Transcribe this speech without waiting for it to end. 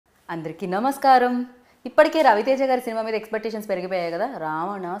అందరికీ నమస్కారం. ఇప్పటికే రవితేజ గారి సినిమా మీద ఎక్స్‌పెక్టేషన్స్ పెరిగిపోయాయి కదా!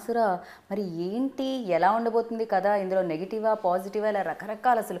 రావణాసుర మరి ఏంటి? ఎలా ఉండబోతుంది కథ? ఇందులో నెగెటివా? పాజిటివా? ఇలా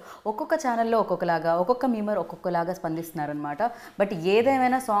రకరకాల అసలు ఒక్కొక్క ఛానల్‌లో ఒక్కొక్కలాగా, ఒక్కొక్క మీమర్ ఒక్కొక్కలాగా స్పందిస్తున్నారనమాట. బట్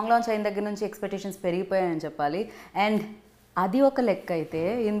ఏదేమైనా సాంగ్ లాంచ్ అయిన దగ్గర నుంచి ఎక్స్‌పెక్టేషన్స్ పెరిగిపోయాయని చెప్పాలి. అండ్ అది ఒక లెక్క అయితే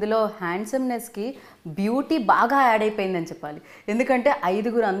ఇందులో హ్యాండ్సమ్‌నెస్‌కి బ్యూటీ బాగా యాడ్ అయిపోయిందని చెప్పాలి. ఎందుకంటే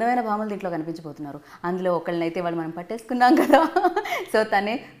 5గురు అందమైన భామలు దీంట్లో కనిపించబోతున్నారు. అందులో ఒకళ్ళనైతే వాళ్ళు మనం పట్టేసుకున్నాం కదా! సో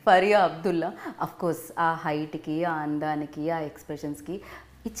తనే ఫరియా అబ్దుల్లా. అఫ్‌కోర్స్ ఆ హైట్‌కి, ఆ అందానికి, ఆ ఎక్స్‌ప్రెషన్స్‌కి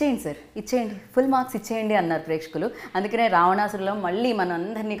ఇచ్చేయండి సార్, ఇచ్చేయండి, ఫుల్ మార్క్స్ ఇచ్చేయండి అన్నారు ప్రేక్షకులు. అందుకనే రావణాసురలో మళ్ళీ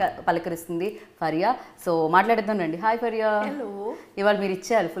మనందరినీ పలకరిస్తుంది ఫరియా. సో మాట్లాడేద్దాం రండి. హాయ్ ఫరియా. హలో. ఇవాళ మీరు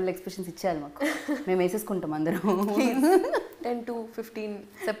ఇచ్చేయాలి, ఫుల్ ఎక్స్‌ప్రెషన్స్ ఇచ్చేయాలి మాకు. మేము వేసేసుకుంటాం అందరం. 10 to 15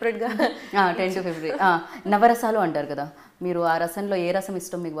 సెపరేట్గా. 10 to 15 నవరసాలు అంటారు కదా, మీరు ఆ రసంలో ఏ రసం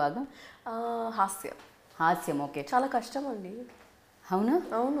ఇష్టం మీకు బాగా? హాస్యం. హాస్యం. ఓకే, చాలా కష్టం అండి. అవునా?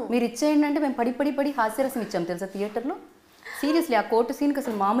 అవును. మీరు ఇచ్చేయండి అంటే మేము పడి పడి పడి హాస్యరసం ఇచ్చాం తెలుసా థియేటర్లో. సీరియస్లీ ఆ కోర్టు సీన్కి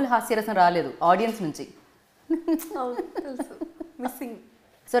అసలు మామూలు హాస్యరసం రాలేదు ఆడియన్స్ నుంచి. అవును, తెలుసు. మిస్సింగ్.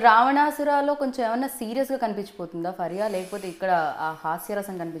 సో రావణాసురాలో కొంచెం ఏమన్నా సీరియస్గా కనిపించిపోతుందా ఫరియా, లేకపోతే ఇక్కడ ఆ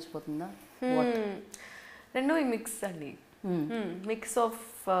హాస్యరసం కనిపించిపోతుందా? రెండు మిక్స్ అండి. Mix of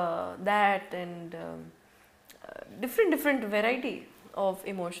that and different variety of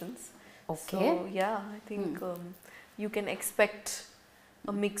emotions. Okay. Yeah, I think you can expect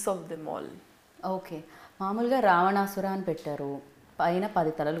a mix of them all. Okay. మామూలుగా రావణాసుర అని పెట్టారు, పైన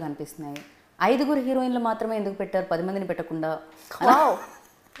 10 తలలు కనిపిస్తున్నాయి. 5గురు హీరోయిన్లు మాత్రమే ఎందుకు పెట్టారు, 10 మందిని పెట్టకుండా?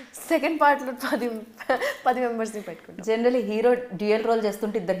 సెకండ్ పార్ట్లో 10 మెంబర్స్ని పెట్టుకుంటాం. జనరలీ హీరో డ్యూయల్ రోల్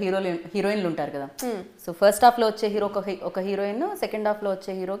చేస్తుంటే ఇద్దరు హీరోయిన్లు ఉంటారు కదా. సో ఫస్ట్ హాఫ్లో వచ్చే హీరో ఒక హీరోయిన్, సెకండ్ హాఫ్లో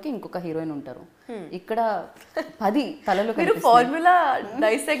వచ్చే హీరోకి ఇంకొక హీరోయిన్ ఉంటారు. ఇక్కడ 10 తలలు ఫార్ములా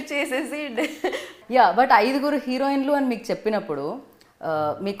డైసెక్ట్ చేసేసి. యా, బట్ 5గురు హీరోయిన్లు అని మీకు చెప్పినప్పుడు,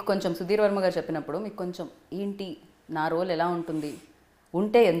 మీకు కొంచెం సుధీర్ వర్మ గారు చెప్పినప్పుడు మీకు కొంచెం ఏంటి నా రోల్ ఎలా ఉంటుంది,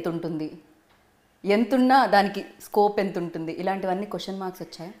 ఉంటే ఎంత ఉంటుంది, ఎంతున్నా దానికి స్కోప్ ఎంత ఉంటుంది, ఇలాంటివన్నీ క్వశ్చన్ మార్క్స్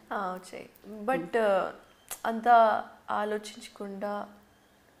వచ్చాయి. వచ్చాయి. బట్ అంతా ఆలోచించకుండా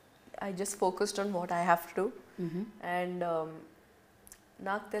I just focused on what I have to. And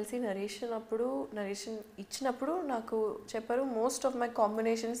నాకు తెలిసి నరేషన్ ఇచ్చినప్పుడు నాకు చెప్పారు most of my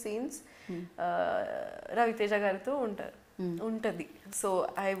combination scenes Raviteja గారితో ఉంటుంది. So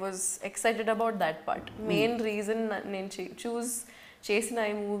I was excited about that part. Main reason నేను చూస్ చేసిన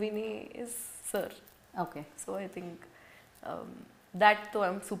ఈ మూవీని is sir. Okay. So I think దాట్తో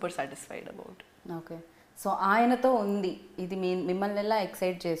I'm super satisfied about. Okay. So ఆయనతో ఉంది, ఇది మిమ్మల్ని ఎలా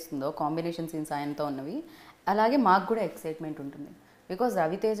ఎక్సైట్ చేస్తుందో కాంబినేషన్ సీన్స్ ఆయనతో ఉన్నవి, అలాగే మాకు కూడా ఎక్సైట్మెంట్ ఉంటుంది. బికాజ్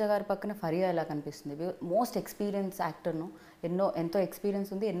రవితేజ గారి పక్కన ఫరియా ఎలా కనిపిస్తుంది, మోస్ట్ ఎక్స్పీరియన్స్ యాక్టర్ను, ఎంతో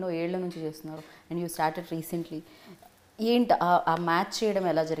ఎక్స్పీరియన్స్ ఉంది, ఎన్నో ఏళ్ల నుంచి చేస్తున్నారు. And you started recently. ఏంటి ఆ మ్యాచ్ చేయడం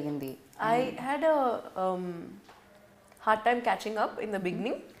ఎలా జరిగింది? I had a hard time catching up in the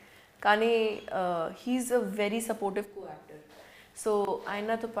beginning, కానీ he's a very supportive co actor. So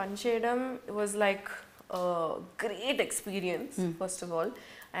ఆయనతో పనిచేయడం was like great experience first of all.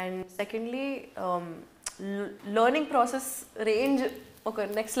 And secondly learning process range ఒక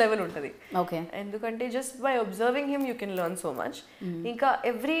next level ఉంటుంది. Okay. ఎందుకంటే just by observing him you can learn so much. ఇంకా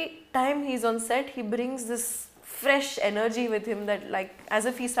every time he's on set he brings this fresh energy with him that like as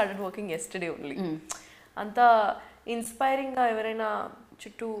if he started working yesterday only. Anta inspiring ga evaraina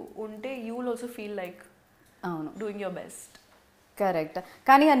chuttu unte you will also feel like doing your best. Correct.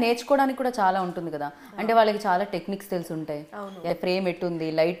 కానీ ఆ నేర్చుకోవడానికి కూడా చాలా ఉంటుంది కదా, అంటే వాళ్ళకి చాలా టెక్నిక్స్ తెలిసి ఉంటాయి. ఫ్రేమ్ ఎటుంది,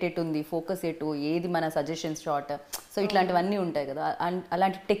 లైట్ ఎటుంది, ఫోకస్ ఎటు, ఏది మన సజెషన్స్ షాట్, సో ఇట్లాంటివన్నీ ఉంటాయి కదా.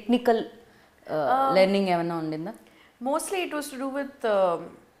 అలాంటి టెక్నికల్ లెర్నింగ్ ఏమైనా ఉండిందా? Mostly it was to do with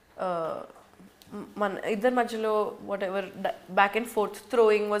మన ఇద్దరి మధ్యలో what ever back and fourth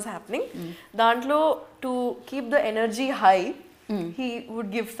throwing was happening. దాంట్లో to keep the energy high he would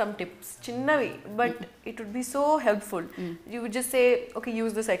give some tips chinnavi, but it would be so helpful. You would just say, okay,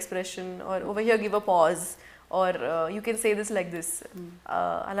 use this expression, or over here give a pause, or you can say this like this,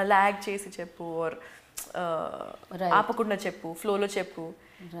 ala lag chesi cheppu, or aapakunda cheppu, flow lo cheppu.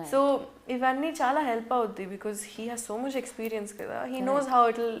 So ivanni chala help avuddi because he has so much experience kada. He knows how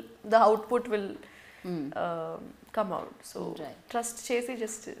the output will come out. So trust chesi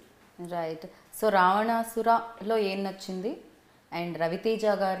just right. So Ravanasura లో ఏం నచ్చింది and Raviteja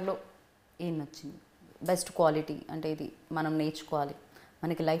గారిలో ఏం నచ్చింది? Best quality అంటే ఇది మనం నేర్చుకోవాలి,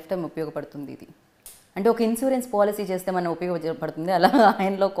 మనకి లైఫ్ టైం ఉపయోగపడుతుంది, ఇది అంటే ఒక ఇన్సూరెన్స్ పాలసీ చేస్తే మనం ఉపయోగపడుతుంది, అలా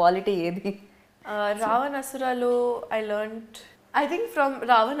ఆయనలో క్వాలిటీ ఏది? రావణాసురలో I think from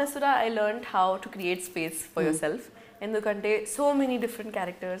Ravanasura I learned how to create space for yourself. ఎందుకంటే so many different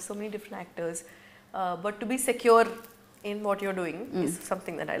characters, so many different actors, but to be secure in what you're doing is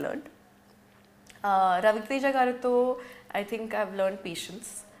something that I learned. Ravi Teja garito, I think I've learned patience.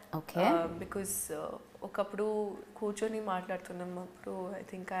 Okay. Because ఒకప్పుడు కూర్చొని మాట్లాడుతున్నప్పుడు I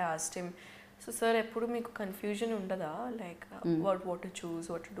think I asked him so sir ఎప్పుడు మీకు confusion ఉండదా like what to choose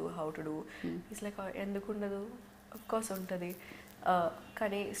what to do how to do it's like ఎందుకు ఉండదు of course ఉంటుంది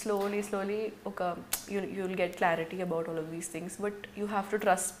కానీ స్లోలీ ఒక you will get clarity about all of these things but you have to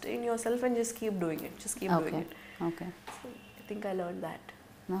trust in your self and just keep doing it okay so I think I learn that.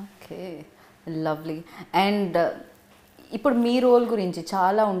 Okay, lovely. And ఇప్పుడు మీ role గురించి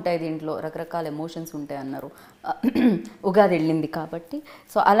చాలా ఉంటాయి దీంట్లో, రకరకాల emotions ఉంటాయి అన్నారు. ఉగాది వెళ్ళింది కాబట్టి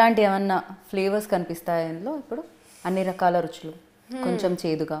సో అలాంటి ఏమన్నా ఫ్లేవర్స్ కనిపిస్తాయి అందులో? ఇప్పుడు అన్ని రకాల రుచులు, కొంచెం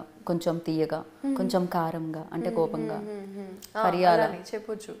చేదుగా, కొంచెం తీయగా, కొంచెం కారంగా, అంటే కోపంగా, ఫరియాలా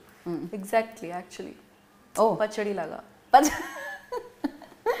చెప్పొచ్చు. ఎగ్జాక్ట్లీ, యాక్చువల్లీ పచ్చడి లాగా.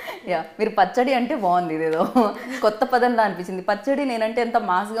 యా, మీరు పచ్చడి అంటే బాగుంది, ఇదేదో కొత్త పదంలా అనిపించింది. పచ్చడి నేనంటే ఎంత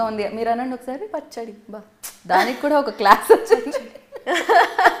మాస్గా ఉంది. మీరు అనండి ఒకసారి. పచ్చడి, బా, దానికి కూడా ఒక క్లాస్ వచ్చింది.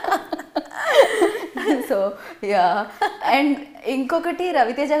 సో యా, అండ్ ఇంకొకటి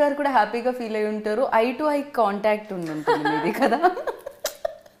రవితేజ గారు కూడా హ్యాపీగా ఫీల్ అయి ఉంటారు. ఐ టు ఐ కాంటాక్ట్ ఉంటుంది మీది కదా.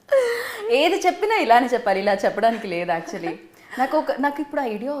 ఏది చెప్పినా ఇలానే చెప్పాలి, ఇలా చెప్పడానికి లేదు యాక్చువల్లీ. నాకు ఇప్పుడు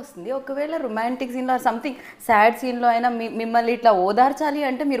ఐడియా వస్తుంది, ఒకవేళ రొమాంటిక్ సీన్లో సంథింగ్ సాడ్ సీన్లో అయినా మిమ్మల్ని ఇట్లా ఓదార్చాలి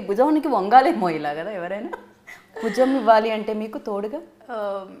అంటే మీరు భుజానికి వంగాలేమో ఇలా కదా, ఎవరైనా భుజం ఇవ్వాలి అంటే మీకు తోడుగా.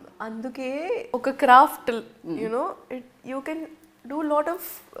 అందుకే ఒక craft you know you can do lot of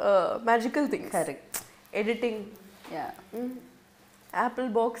magical things. Correct. Editing, Apple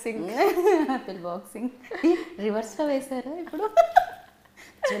boxing. Apple boxing రివర్స్లో వేసారా ఇప్పుడు?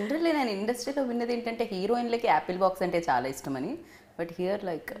 జనరల్లీ నేను ఇండస్ట్రీలో విన్నది ఏంటంటే హీరోయిన్లకి యాపిల్ బాక్స్ అంటే చాలా ఇష్టమని, బట్ హియర్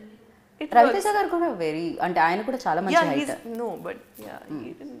లైక్ రవితేజ గారు కూడా వెరీ, అంటే ఆయన కూడా చాలా మంచి హైట్. నో బట్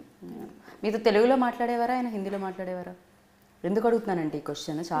మీతో తెలుగులో మాట్లాడేవారా, ఆయన హిందీలో మాట్లాడేవారా? ఎందుకు అడుగుతున్నానంటే ఈ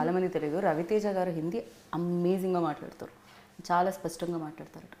క్వశ్చన్, చాలా మంది తెలుగు, రవితేజ గారు హిందీ అమేజింగ్గా మాట్లాడతారు, చాలా స్పష్టంగా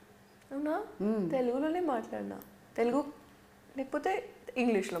మాట్లాడతారట. అవునా? తెలుగులోనే మాట్లాడినా, తెలుగు లేకపోతే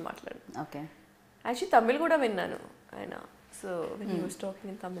ఇంగ్లీష్లో మాట్లాడు. ఓకే. యాక్చువల్లీ తమిళ్ కూడా విన్నాను ఆయన. So when he was talking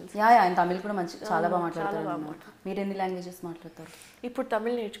in Tamil. ఆయన తమిళ్ కూడా మంచి, చాలా బాగా మాట్లాడతారు. మీరు ఎన్ని లాంగ్వేజెస్ మాట్లాడతారు? ఇప్పుడు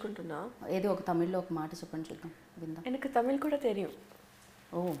తమిళ్ నేర్చుకుంటున్నా. ఏది ఒక తమిళ్లో ఒక మాట చెప్పండి చూద్దాం, విందాం. எனக்கு தமிழ் கூட தெரியும்.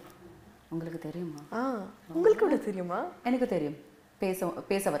 ఓ, உங்களுக்கு தெரியுமா? உங்களுக்கு கூட தெரியுமா? எனக்கு தெரியும்.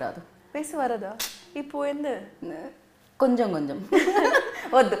 பேச வராது. பேச வரதா? இப்போ என்ன? కొంచెం కొంచెం.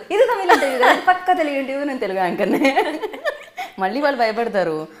 వద్దు, ఇది తమిళ్ అంటే పక్క తెలుగు ఏంటి, నేను తెలుగు యాంకర్నే. మళ్ళీ వాళ్ళు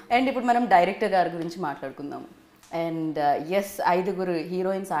భయపడతారు. అండ్ ఇప్పుడు మనం డైరెక్టర్ గారి గురించి మాట్లాడుకుందాం. అండ్ ఎస్, 5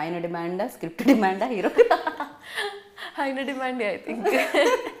 హీరోయిన్స్ ఆయన డిమాండా, స్క్రిప్ట్ డిమాండా, హీరో ఆయన డిమాండే ఐ థింక్.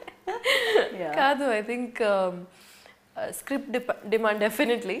 కాదు, I think script demand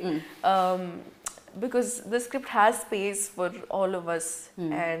definitely, because the script has space for all of us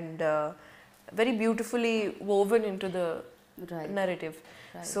and very beautifully woven into the narrative.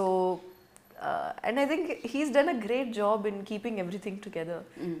 So and I think he's done a great job in keeping everything together.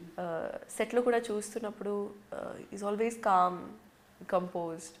 Set lo kuda chustunappudu he's always calm,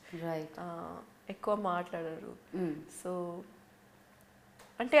 composed, right. Ekkuva maatladadu. So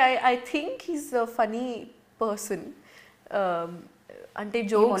ante I think he's a funny person. అంటే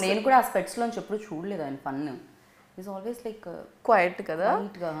jokes, నేను కూడా ఆ స్పెట్స్ లోంచి ఎప్పుడు చూడలేదు ఆయన fun. Is always like quite కదా,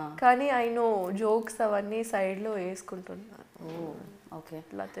 కానీ ఐ నో జోక్స్ అవన్నీ సైడ్లో వేసుకుంటున్నాను. ఓకే,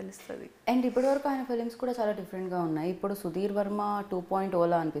 అలా తెలుస్తుంది. అండ్ ఇప్పటివరకు ఆయన ఫిలిమ్స్ కూడా చాలా డిఫరెంట్గా ఉన్నాయి. ఇప్పుడు సుధీర్ వర్మ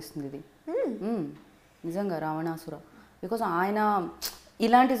 2.0 అనిపిస్తుంది ఇది నిజంగా, రావణాసుర. బికాస్ ఆయన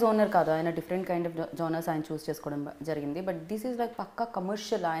ఇలాంటి జోనర్ కాదు, ఆయన డిఫరెంట్ కైండ్ ఆఫ్ జోనర్స్ ఆయన చూస్ చేసుకోవడం జరిగింది. But this is like Pakka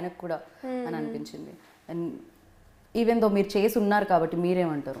commercial ఆయనకు కూడా అని అనిపించింది. అండ్ ఈవెన్ దో మీరు చేసి ఉన్నారు కాబట్టి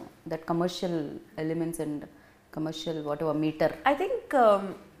మీరేమంటారు, that commercial elements and commercial what ever metre? I think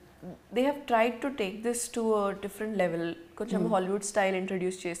they have tried to take this to a different level. కొంచెం హాలీవుడ్ స్టైల్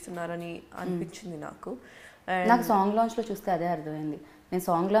ఇంట్రడ్యూస్ చేస్తున్నారని అనిపించింది నాకు. సాంగ్ లాంచ్లో చూస్తే అదే అర్థమైంది. నేను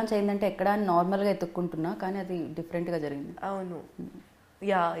సాంగ్ లాంచ్ అయిందంటే ఎక్కడ నార్మల్గా ఎత్తుక్కుంటున్నా, కానీ అది డిఫరెంట్గా జరిగింది. అవును,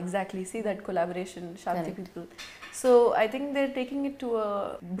 yeah, exactly. See that collaboration, Shanti people. So I think they are taking it to a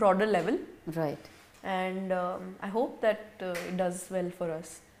broader level. Right. And I hope that it does well for us.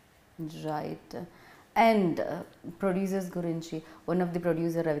 Right. And producers గురించి, one of the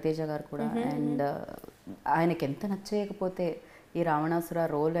producer Raviteja గారు కూడా, and ఆయనకి ఎంత నచ్చకపోతే ఈ Ravanasura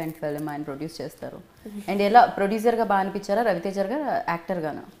role and film ఆయన produce చేస్తారు. And ఎలా ప్రొడ్యూసర్గా బాగా అనిపించారా, రవితేజ గారు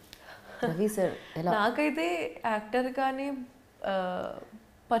యాక్టర్గానా? రవి సార్ ఎలా? నాకైతే యాక్టర్గానే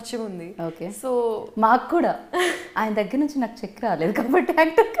పరిచయం ఉంది. ఓకే, సో మాకు కూడా ఆయన దగ్గర నుంచి నాకు చెక్ రాలేదు కాబట్టి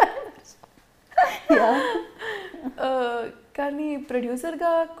యాక్టర్ కానీ ప్రొడ్యూసర్గా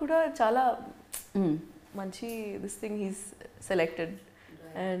కూడా చాలా manchi this thing he's selected,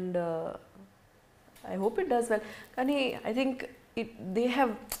 and I hope it does well. Kani I think they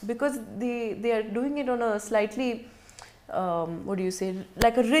have, because they are doing it on a slightly what do you say,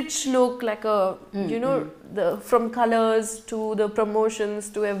 like a rich look, like a you know, the from colors to the promotions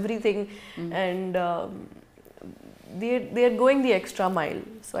to everything, and they are going the extra mile.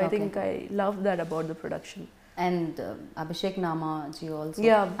 So I think I love that about the production. And Abhishek Namaji also,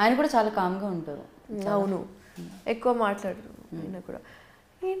 Yeah. ఆయన కూడా చాలా కామ్గా ఉంటారు. అవును, ఎక్కువ మాట్లాడరు ఆయన కూడా.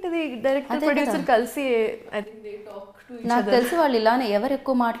 ఏంటిది డైరెక్టర్ అదే ప్రొడ్యూసర్ కదా. కలిసి I think they talk to each నాకు other. తెలిసి వాళ్ళు ఇలానే ఎవరు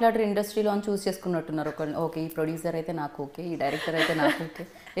ఎక్కువ మాట్లాడరు ఇండస్ట్రీలో అని చూస్ చేసుకున్నట్టున్నారు. ఓకే ఈ ప్రొడ్యూసర్ అయితే నాకు ఓకే, ఈ డైరెక్టర్ అయితే నాకు ఓకే,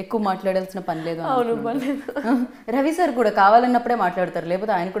 ఎక్కువ మాట్లాడాల్సిన పని లేదు అని అవును, అనుకుంటున్నారు. రవి సార్ కూడా కావాలన్నప్పుడే మాట్లాడతారు,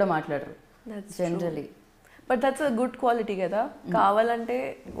 లేకపోతే ఆయన కూడా మాట్లాడరు generally. But that's a good quality కదా. కావాలంటే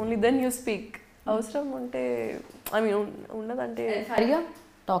ఓన్లీ దెన్ యూ స్పీక్, అవసరం ఉంటే ఐ మీన్ ఉన్నదంటే. ఫరియా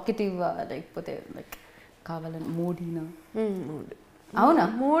టాకిటివ్ లేకపోతే లైక్ కావాలని మూడీనా? అవునా?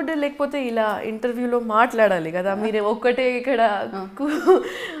 మూడ్ లేకపోతే ఇలా ఇంటర్వ్యూలో మాట్లాడాలి కదా. మీరు ఒక్కటే ఇక్కడ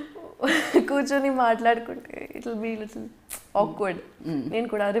కూర్చొని మాట్లాడుకుంటే it will be little awkward. నేను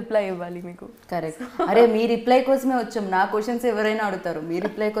కూడా రిప్లై ఇవ్వాలి మీకు. కరెక్ట్. అరే మీ రిప్లై కోసమే వచ్చాం. నా క్వశ్చన్స్ ఎవరైనా అడుగుతారు, మీ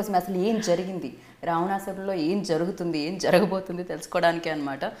రిప్లై కోసం అసలు ఏం జరిగింది, రావణాసురులో ఏం జరుగుతుంది, ఏం జరగబోతుంది తెలుసుకోవడానికి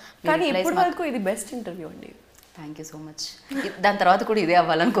అనమాట. కానీ ఇప్పటి వరకు ఇది బెస్ట్ ఇంటర్వ్యూ అండి. Thank you so much. దాని తర్వాత కూడా ఇదే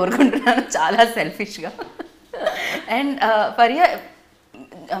అవ్వాలని కోరుకుంటున్నాను, చాలా సెల్ఫిష్గా. And Faria,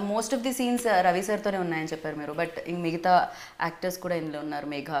 most of the scenes Ravi సార్తోనే ఉన్నాయని చెప్పారు మీరు, బట్ మిగతా యాక్టర్స్ కూడా ఇందులో ఉన్నారు.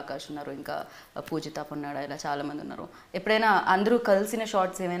 మేఘ ఆకాష్ ఉన్నారు, ఇంకా పూజిత పొన్నాడ, ఇలా చాలామంది ఉన్నారు. ఎప్పుడైనా అందరూ కలిసిన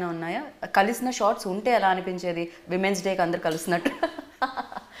షార్ట్స్ ఏమైనా ఉన్నాయా? కలిసిన షార్ట్స్ ఉంటే ఎలా అనిపించేది? విమెన్స్ డేకి అందరు కలిసినట్టు?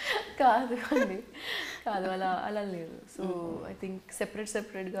 కాదు అండి, కాదు, అలా లేదు. సో ఐ థింక్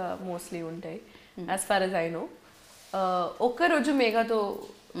సెపరేట్గా మోస్ట్లీ ఉంటాయి as far yes I know. ఒక్కరోజు మేఘాతో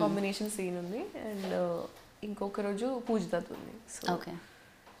కాంబినేషన్ సీన్ ఉంది, అండ్ ఇంకొక రోజు పూజితతో ఉంది. సో ఓకే,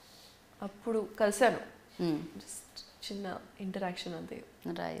 అప్పుడు కలిసాను, జస్ట్ చిన్న ఇంటరాక్షన్ అంతే.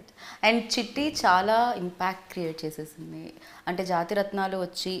 రైట్. అండ్ చిట్టి చాలా ఇంపాక్ట్ క్రియేట్ చేసేసింది. అంటే జాతిరత్నాలు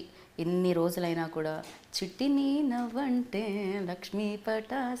వచ్చి ఎన్ని రోజులైనా కూడా చిట్టిని నవ్వంటే లక్ష్మీ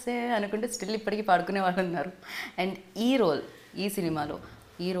పటాసే అనుకుంటే స్టిల్ ఇప్పటికీ పాడుకునే వాళ్ళు ఉన్నారు. అండ్ ఈ సినిమాలో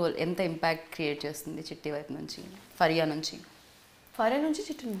ఈ రోల్ ఎంత ఇంపాక్ట్ క్రియేట్ చేస్తుంది చిట్టి వైపు నుంచి, ఫరియా నుంచి?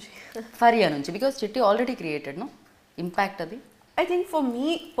 చిట్టి నుంచి ఫరియా నుంచి, బికాస్ చిట్టి ఆల్రెడీ క్రియేటెడ్ నో ఇంపాక్ట్ అది. I think for me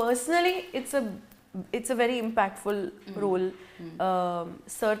personally, it's a very impactful role.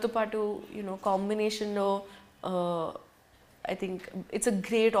 Sir to patu, you know, combination lo, I think it's a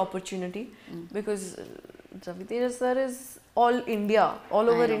great opportunity because Ravi Teja sir is all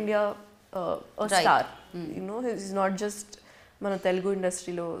over India, a Right. star. You know, he's not just mana Telugu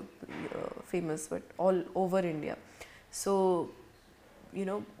industry lo famous, but all over India. So, you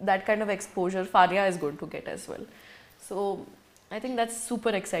know, that kind of exposure Faria is going to get as well. So I think that's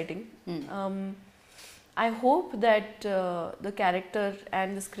super exciting. I hope that the character and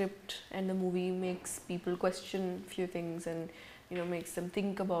the script and the movie makes people question few things, and you know, makes them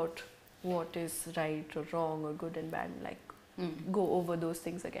think about what is right or wrong or good and bad, like go over those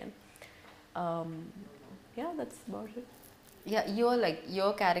things again. Yeah, that's about it. Yeah,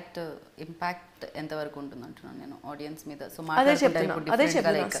 your character impact ఎంతవరకు ఉంటుంది అంటున్నాను నేను audience మీద. So అదే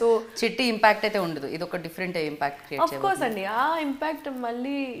చెప్తున్నా. So చిట్టి impact అయితే ఉండదు, ఇది ఒక different impact create of course అండి, ఆ ఇంపాక్ట్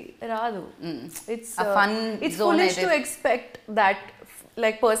మళ్ళీ రాదు. It's fun foolish to expect that.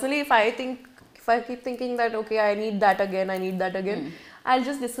 Like personally, if I keep thinking that okay, I need that again, I'll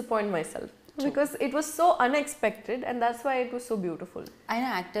just disappoint myself. Because it was so unexpected, and that's why it was so beautiful. అయినా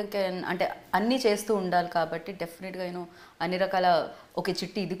actor can అంటే అన్నీ చేస్తూ ఉండాలి కాబట్టి డెఫినెట్గా you know అన్ని రకాల okay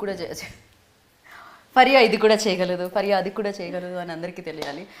చిట్టి ఇది కూడా ఫరియా ఇది కూడా చేయగలదు, ఫరియా అది కూడా చేయగలదు అని అందరికీ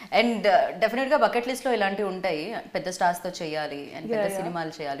తెలియాలి. అండ్ డెఫినెట్గా బకెట్ లిస్ట్లో ఇలాంటివి ఉంటాయి, పెద్ద స్టార్స్తో చేయాలి అండ్ పెద్ద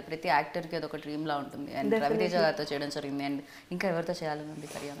సినిమాలు చేయాలి. ప్రతి యాక్టర్కి అదొక డ్రీమ్లా ఉంటుంది. అండ్ రవితేజ గారితో చేయడం జరిగింది. అండ్ ఇంకా ఎవరితో చేయాలని ఉంది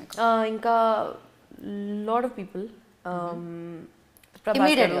ఫరియా మీకు? ఇంకా lot of people.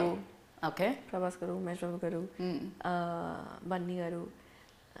 Okay, Prabhas గారు, మహేష్ బాబు గారు, బన్నీ గారు.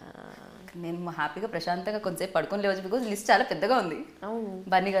 నేను హ్యాపీగా ప్రశాంతంగా కొంచెంసేపు పడుకొని లేవచ్చు, బికాజ్ లిస్ట్ చాలా పెద్దగా ఉంది. అవును,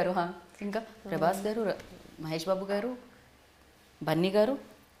 బన్నీ గారు, ఇంకా ప్రభాస్ గారు, మహేష్ బాబు గారు, బన్నీ గారు,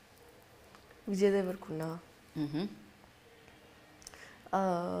 విజయ్ దేవరకొండ,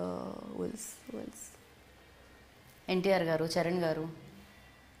 ఎన్టీఆర్ గారు, చరణ్ గారు,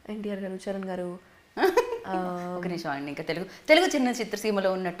 చరణ్ గారు. ఒక నిమిషం అండి. ఇంకా తెలుగు చిన్న చిత్రసీమలో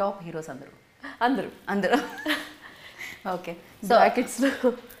ఉన్న టాప్ హీరోస్ అందరూ ఓకే. సో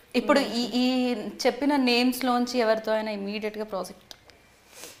ఇప్పుడు ఈ చెప్పిన నేమ్స్లోంచి ఎవరితో అయినా ఇమీడియట్గా ప్రాజెక్ట్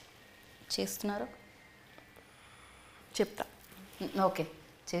చేస్తున్నారా? చెప్తా. ఓకే,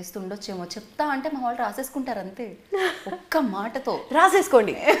 చేస్తుండొచ్చేమో, చెప్తా అంటే మా వాళ్ళు రాసేసుకుంటారు అంతే, ఒక్క మాటతో.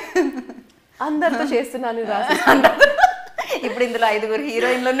 రాసేసుకోండి. అందరితో చేస్తున్నాను, రాసేసుకుంటాను. ఇప్పుడు ఇందులో 5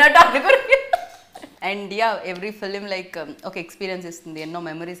 హీరోయిన్లు ఉన్నట్టు 5. And yeah, every film like ఒక ఎక్స్పీరియన్స్ ఇస్తుంది, ఎన్నో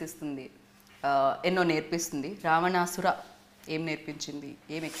మెమరీస్ ఇస్తుంది, ఎన్నో నేర్పిస్తుంది. రావణాసుర ఏం నేర్పించింది,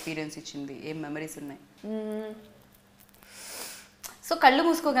 ఏం ఎక్స్పీరియన్స్ ఇచ్చింది, ఏం మెమరీస్ ఉన్నాయి? సో కళ్ళు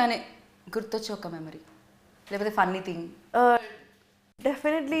మూసుకోగానే గుర్తొచ్చే ఒక మెమరీ, లేకపోతే funny thing.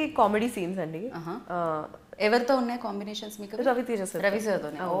 Definitely comedy scenes అండి. ఎవరితో ఉన్నాయి కాంబినేషన్స్ మీకు? రవి తేజ సార్. రవి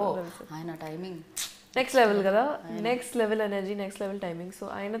సార్తోనే. ఓ, ఆయన టైమింగ్ నెక్స్ట్ లెవెల్ కదా, next level energy, next level timing. So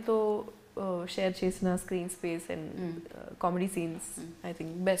ఆయనతో షేర్ చేసిన screen space and comedy scenes I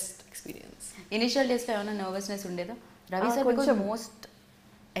think best experience. Initial డేస్లో ఏమైనా నర్వస్నెస్ ఉండేదా? రవి సార్ కొంచెం మోస్ట్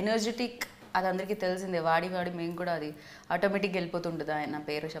ఎనర్జెటిక్, అది అందరికీ తెలిసిందే. వాడి మేము కూడా అది ఆటోమేటిక్గా వెళ్ళిపోతుంటుంది ఆయన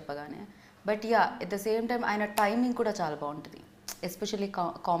పేరు చెప్పగానే. But yeah, at the same time ఆయన టైమింగ్ కూడా చాలా బాగుంటుంది, ఎస్పెషల్లీ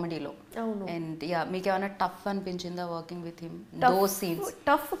కామెడీలో. అండ్ యా, మీకు ఏమైనా టఫ్ అనిపించిందా working with him? Those scenes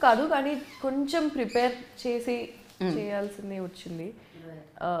tough కాదు, కానీ కొంచెం ప్రిపేర్ చేసి చేయాల్సిందే వచ్చింది.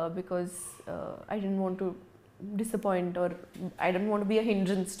 Because I don't want to disappoint are I don't want be a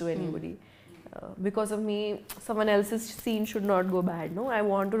hindrance to anybody. Because of me, someone else's scene should not go bad. No, I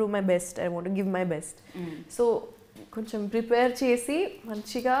want to do my best. I want to give my best. So, కొంచెం prepare చేసి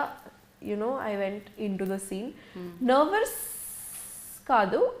మంచిగా, I went into the scene. Nervous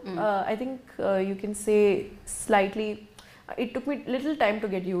కాదు, I think you can say slightly. It took me little time to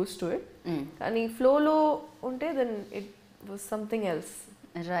get used to it. కానీ ఫ్లోలో ఉంటే then it was something else.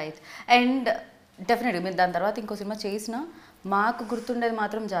 Right. And డెఫినెట్గా మీరు దాని తర్వాత ఇంకో సినిమా చేసినా మాకు గుర్తుండేది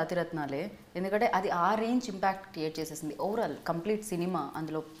మాత్రం జాతిరత్నాలే, ఎందుకంటే అది ఆ రేంజ్ ఇంపాక్ట్ క్రియేట్ చేసేసింది ఓవరాల్ కంప్లీట్ సినిమా.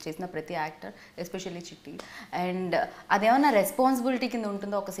 అందులో చేసిన ప్రతి యాక్టర్, ఎస్పెషల్లీ చిట్టి. అండ్ అదేమన్నా రెస్పాన్సిబిలిటీ కింద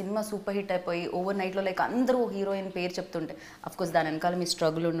ఉంటుందో, ఒక సినిమా సూపర్ హిట్ అయిపోయి ఓవర్ నైట్లో లైక్ అందరూ హీరోయిన్ పేరు చెప్తుంటే, అఫ్కోర్స్ దాని వెనకాల మీ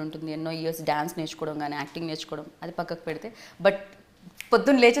స్ట్రగుల్ ఉంటుంది, ఎన్నో ఇయర్స్ డ్యాన్స్ నేర్చుకోవడం కానీ యాక్టింగ్ నేర్చుకోవడం, అది పక్కకు పెడితే. బట్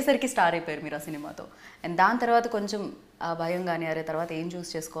పొద్దున్న లేచేసరికి స్టార్ అయిపోయారు మీరు ఆ సినిమాతో. అండ్ దాని తర్వాత కొంచెం ఆ భయం కానీ, అరే తర్వాత ఏం చూస్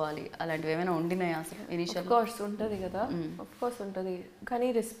చేసుకోవాలి, అలాంటివి ఏమైనా ఉండినాయా అసలు ఇనిషియల్? ఆఫ్ కోర్స్ ఉంటుంది కదా, ఆఫ్ కోర్స్ ఉంటుంది. కానీ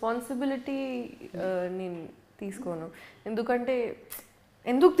రెస్పాన్సిబిలిటీ నేను తీసుకోను, ఎందుకంటే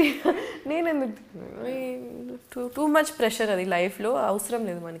నేను ఎందుకు టూ మచ్ ప్రెషర్, అది లైఫ్లో అవసరం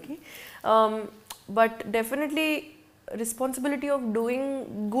లేదు మనకి. But definitely responsibility of doing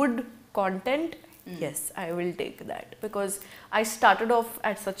good content, yes, I will take that, because I started off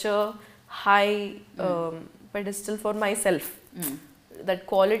at such a high pedestal for myself. That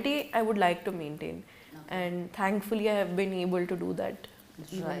quality I would like to maintain. And thankfully I have been able to do that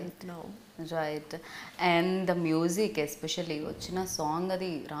right now. Right. And the music especially, వచ్చిన song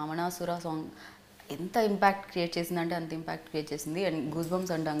అది Ravanasura song ఎంత impact create చేసిందంటే అంత impact create చేసింది. And goose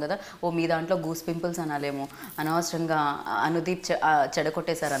bumps అంటాం కదా, ఓ మీ దాంట్లో goose pimples అనాలేమో, అనవసరంగా అనుదీప్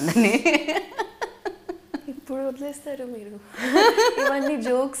చెడగొట్టేశారు అందరినీ. ఇప్పుడు వదిలేస్తారు మీరు ఇవన్నీ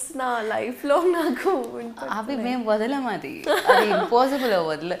జోక్స్, నా లైఫ్లో నాకు అవి మేము వదలం, అది ఇంపాసిబుల్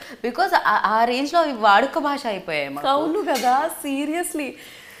వదల, బికాస్ ఆ రేంజ్లో అవి వాడుక భాష అయిపోయాయి. అవును కదా, seriously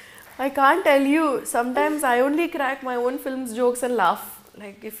I can't tell you, sometimes I only crack my own films jokes and laugh,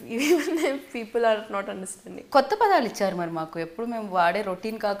 like even if people are not understanding. కొత్త పదాలు ఇచ్చారు మరి మాకు, ఎప్పుడు మేము వాడే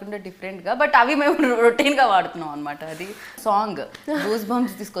రొటీన్ కాకుండా డిఫరెంట్గా, బట్ అవి మేము రొటీన్గా వాడుతున్నాం అనమాట. అది సాంగ్ గూస్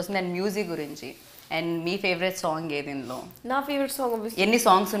బంప్స్ తీసుకొస్తుంది. అండ్ మ్యూజిక్ గురించి, అండ్ మీ ఫేవరెట్ సాంగ్ ఏది ఇందులో? నా ఫేవరెట్ సాంగ్ ఎన్ని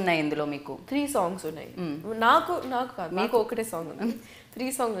సాంగ్స్ ఉన్నాయి ఇందులో మీకు? 3 songs ఉన్నాయి. నాకు కాదు, మీకు ఒకటే సాంగ్ ఉంది.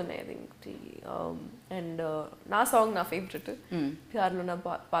 3 songs ఉన్నాయి, ఐ థింక్ 3. అండ్ నా సాంగ్ నా ఫేవరెట్, ప్యార్లో నా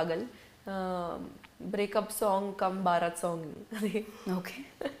పాగల్, breakup song come Bharat song అది. Okay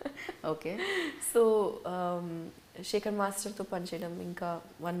okay. సో శేఖర్ మాస్టర్తో పనిచేయడం, ఇంకా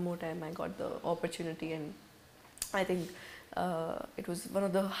one more time I got the opportunity, and I think it was one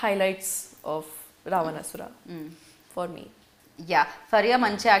of the highlights of Ravanasura for me. Yeah, Faria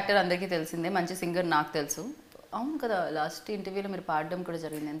మంచి actor అందరికీ తెలిసిందే, మంచి సింగర్ నాకు తెలుసు. అవును కదా, లాస్ట్ ఇంటర్వ్యూలో మీరు పాడడం కూడా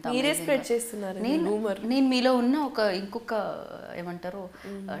జరిగింది. ఎంత మీరే స్ప్రెడ్ చేస్తున్నారు. నేను మీలో ఉన్న ఇంకొక ఏమంటారు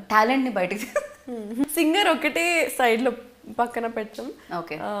టాలెంట్ని బయటకు, సింగర్ ఒకటే సైడ్లో పక్కన పెట్టడం.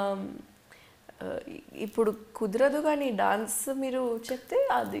 ఓకే, ఇప్పుడు కుదరదు, కానీ డాన్స్ మీరు చెప్తే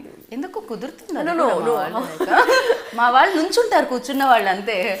అది ఎందుకు కుదురుతుంది? మా వాళ్ళు నుంచుంటారు, కూర్చున్న వాళ్ళు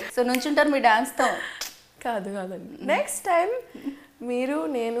అంతే. సో నుంచుంటారు మీ డాన్స్తో. కాదండి, నెక్స్ట్ టైం మీరు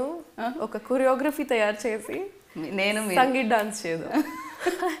నేను ఒక కొరియోగ్రఫీ తయారు చేసి నేను సంగీత్ డాన్స్ చేద్దాం.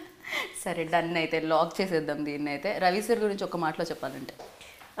 సరే, డన్. అయితే లాక్ చేసేద్దాం దీన్ని. అయితే రవి సార్ గురించి ఒక మాటలో చెప్పాలంటే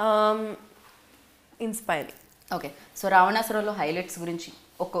ఇన్స్పైరింగ్. ఓకే, సో రావణాసురలో హైలైట్స్ గురించి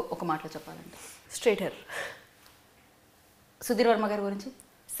ఒక మాటలో చెప్పాలంటే? Straight hair. సుధీర్ వర్మ గారి గురించి?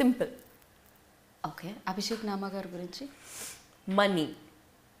 సింపుల్. ఓకే, అభిషేక్ నామా గారి గురించి? మనీ.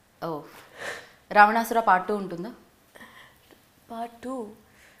 ఓ, రావణాసుర పార్ట్ 2 ఉంటుందా? పార్ట్ 2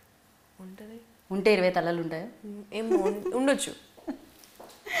 ఉంటుంది. ఉంటే 20 తలలు ఉంటాయా? ఏమో ఉండొచ్చు.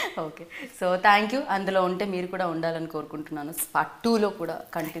 Okay, so thank you. అందులో ఉంటే మీరు కూడా ఉండాలని కోరుకుంటున్నాను. పార్ట్ 2లో కూడా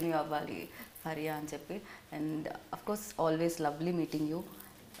కంటిన్యూ అవ్వాలి ఫరియా అని చెప్పి. And of course always lovely meeting you.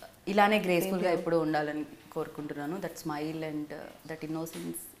 ఇలానే గ్రేస్ఫుల్గా ఎప్పుడూ ఉండాలని కోరుకుంటున్నాను. That smile and that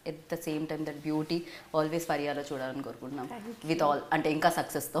innocence at the same time that beauty always ఫరియాలో చూడాలని కోరుకుంటున్నాం. విత్ ఆల్ అంటే ఇంకా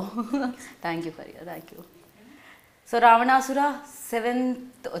సక్సెస్తో. Thank you Faria, thank you. So Ravanasura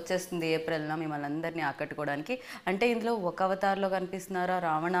 7th వచ్చేస్తుంది ఏప్రిల్న మిమ్మల్ని అందరినీ ఆకట్టుకోవడానికి. అంటే ఇందులో ఒక అవతార్లో కనిపిస్తున్నారా,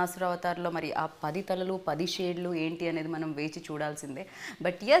 రావణాసుర అవతార్లో మరి ఆ 10 తలలు 10 షేడ్లు ఏంటి అనేది మనం వేచి చూడాల్సిందే.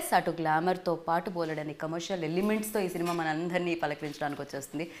 బట్ ఎస్, అటు గ్లామర్తో పాటు బోలెడని కమర్షియల్ ఎలిమెంట్స్తో ఈ సినిమా మనందరినీ పలకరించడానికి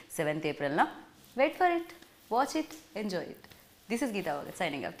వచ్చేస్తుంది 7th ఏప్రిల్న. Wait for it, watch it, enjoy it. This is Gita వగత్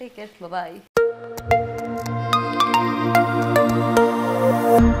signing off. Take care, bye.